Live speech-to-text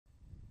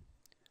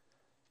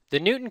The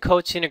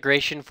Newton-Cotes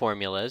integration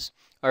formulas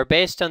are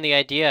based on the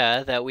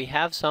idea that we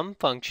have some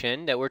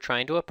function that we're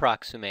trying to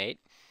approximate,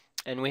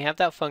 and we have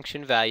that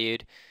function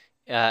valued,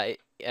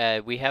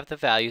 we have the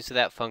values of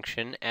that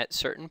function at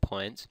certain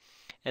points,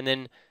 and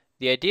then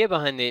the idea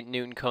behind the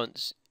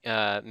Newton-Cotes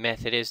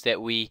method is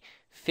that we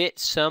fit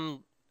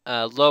some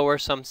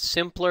some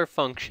simpler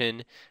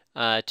function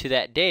to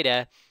that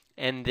data,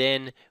 and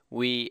then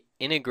we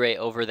integrate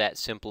over that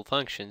simple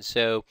function.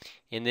 So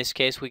in this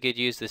case, we could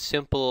use the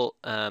simple,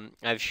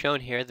 I've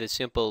shown here the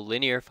simple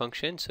linear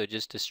function, so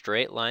just a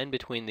straight line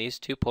between these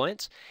 2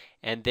 points,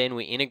 and then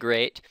we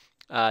integrate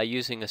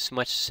using a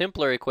much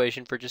simpler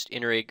equation for just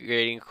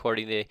integrating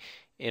according to the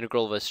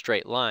integral of a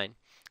straight line.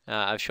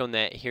 I've shown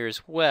that here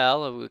as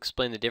well. I will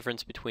explain the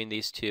difference between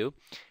these two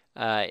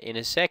in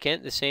a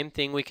second. The same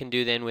thing we can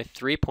do then with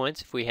 3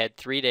 points. If we had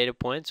 3 data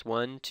points,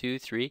 1, 2,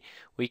 3,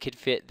 we could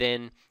fit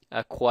then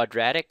a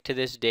quadratic to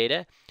this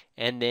data,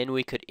 and then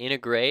we could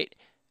integrate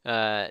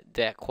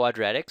that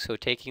quadratic, so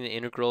taking the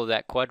integral of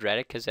that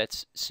quadratic, because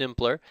that's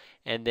simpler,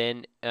 and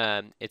then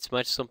it's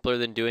much simpler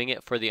than doing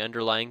it for the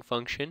underlying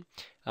function.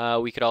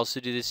 We could also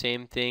do the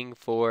same thing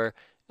for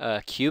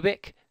a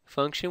cubic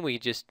function.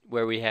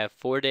 Where we have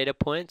 4 data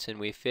points, and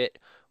we fit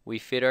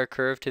our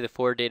curve to the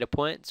 4 data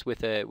points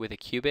with a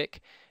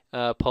cubic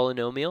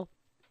polynomial,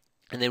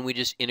 and then we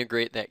just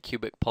integrate that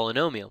cubic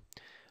polynomial.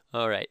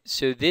 All right,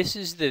 so this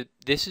is the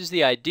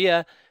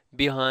idea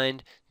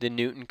behind the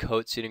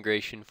Newton-Cotes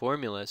integration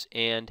formulas,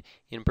 and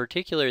in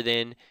particular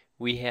then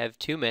we have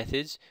 2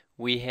 methods.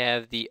 We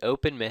have the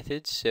open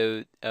methods,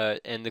 so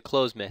and the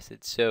closed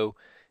methods. So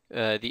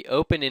the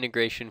open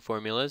integration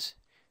formulas,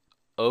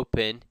 and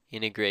then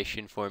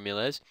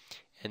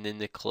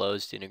the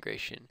closed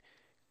integration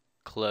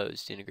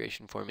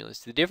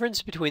formulas. The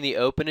difference between the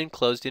open and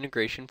closed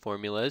integration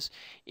formulas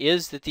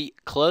is that the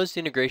closed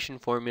integration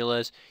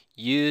formulas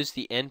use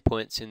the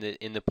endpoints in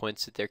the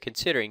points that they're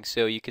considering.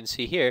 So you can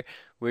see here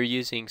we're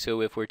using,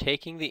 so if we're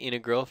taking the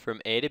integral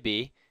from a to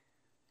b,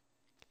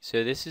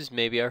 so this is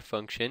maybe our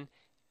function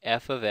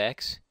f of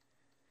x.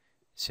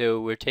 So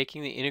we're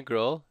taking the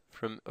integral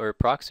from, or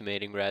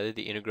approximating rather,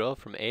 the integral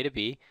from a to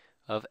b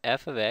of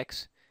f of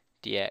x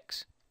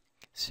dx.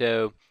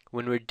 So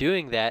when we're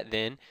doing that,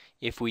 then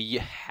if we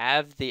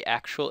have the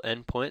actual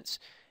endpoints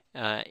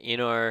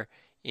in our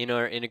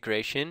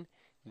integration,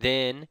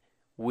 then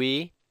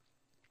we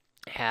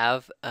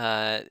have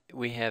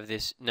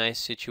this nice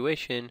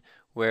situation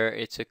where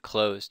it's a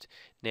closed.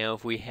 Now,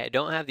 if we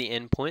don't have the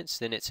endpoints,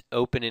 then it's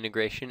open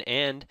integration,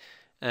 and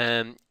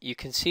you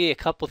can see a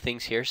couple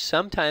things here.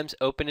 Sometimes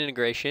open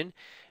integration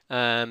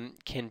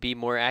can be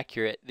more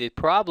accurate. The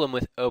problem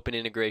with open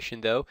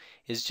integration, though,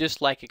 is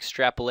just like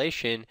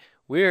extrapolation,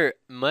 we're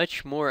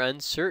much more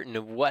uncertain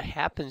of what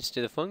happens to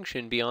the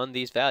function beyond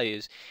these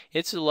values.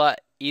 It's a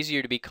lot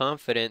easier to be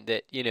confident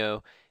that, you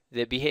know,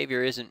 the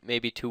behavior isn't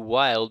maybe too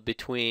wild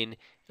between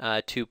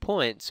 2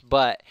 points,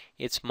 but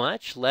it's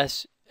much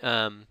less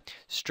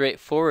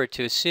straightforward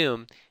to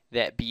assume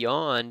that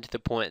beyond the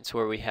points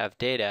where we have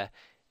data,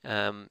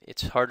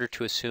 it's harder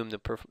to assume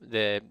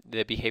the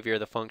behavior of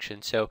the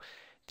function. So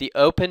the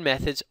open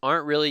methods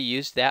aren't really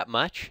used that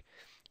much.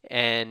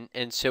 And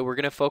so we're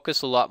going to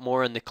focus a lot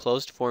more on the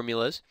closed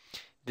formulas.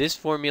 This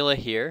formula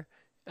here,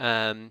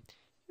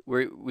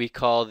 we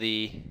call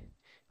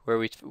where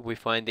we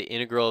find the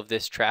integral of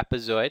this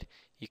trapezoid.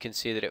 You can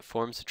see that it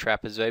forms the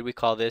trapezoid. We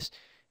call this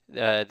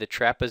the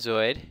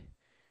trapezoid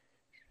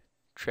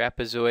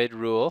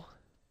rule.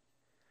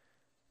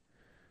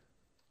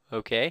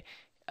 Okay,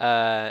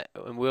 and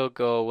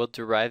we'll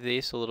derive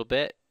these a little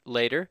bit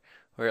later,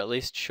 or at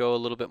least show a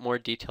little bit more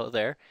detail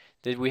there.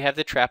 Then we have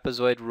the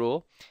trapezoid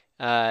rule.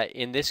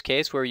 In this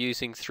case, we're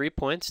using 3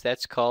 points.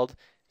 That's called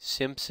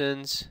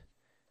Simpsons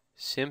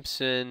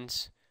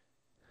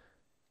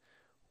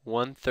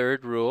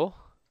 1/3 rule.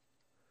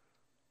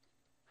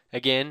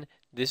 Again,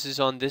 this is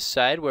on this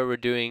side where we're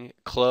doing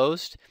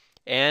closed,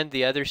 and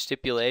the other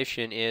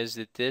stipulation is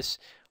that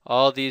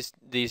all these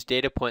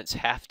data points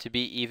have to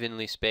be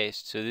evenly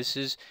spaced. So this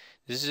is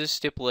a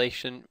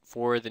stipulation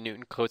for the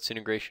Newton-Cotes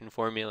integration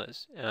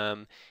formulas,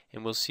 and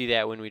we'll see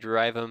that when we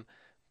derive them.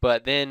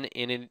 But then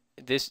the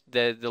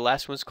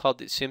last one's called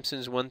the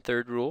Simpsons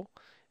 1/3 rule.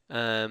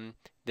 Then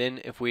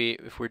if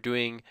we're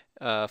doing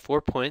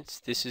 4 points,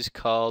 this is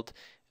called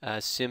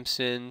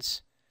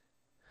Simpsons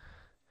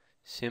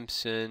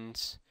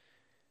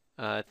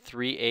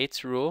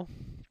 3/8 rule.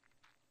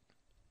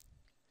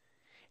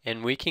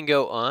 And we can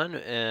go on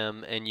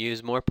and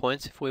use more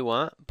points if we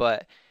want,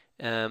 but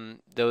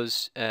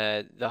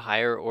the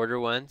higher order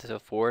ones, the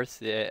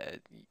fourth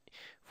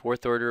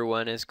order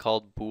one is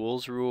called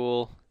Boole's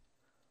rule.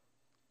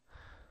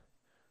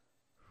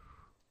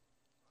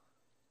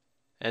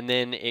 And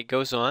then it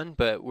goes on,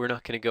 but we're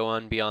not going to go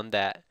on beyond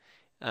that.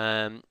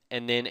 And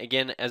then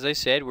again, as I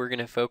said, we're going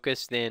to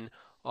focus then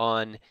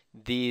on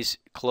these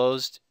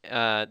closed,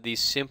 these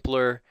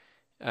simpler,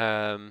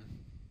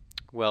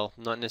 well,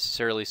 not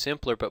necessarily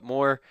simpler, but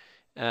more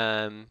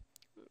the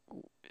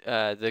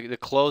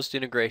closed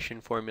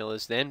integration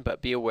formulas then.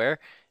 But be aware,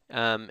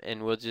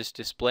 and we'll just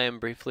display them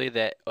briefly,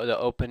 that the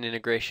open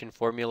integration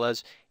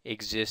formulas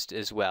exist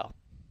as well.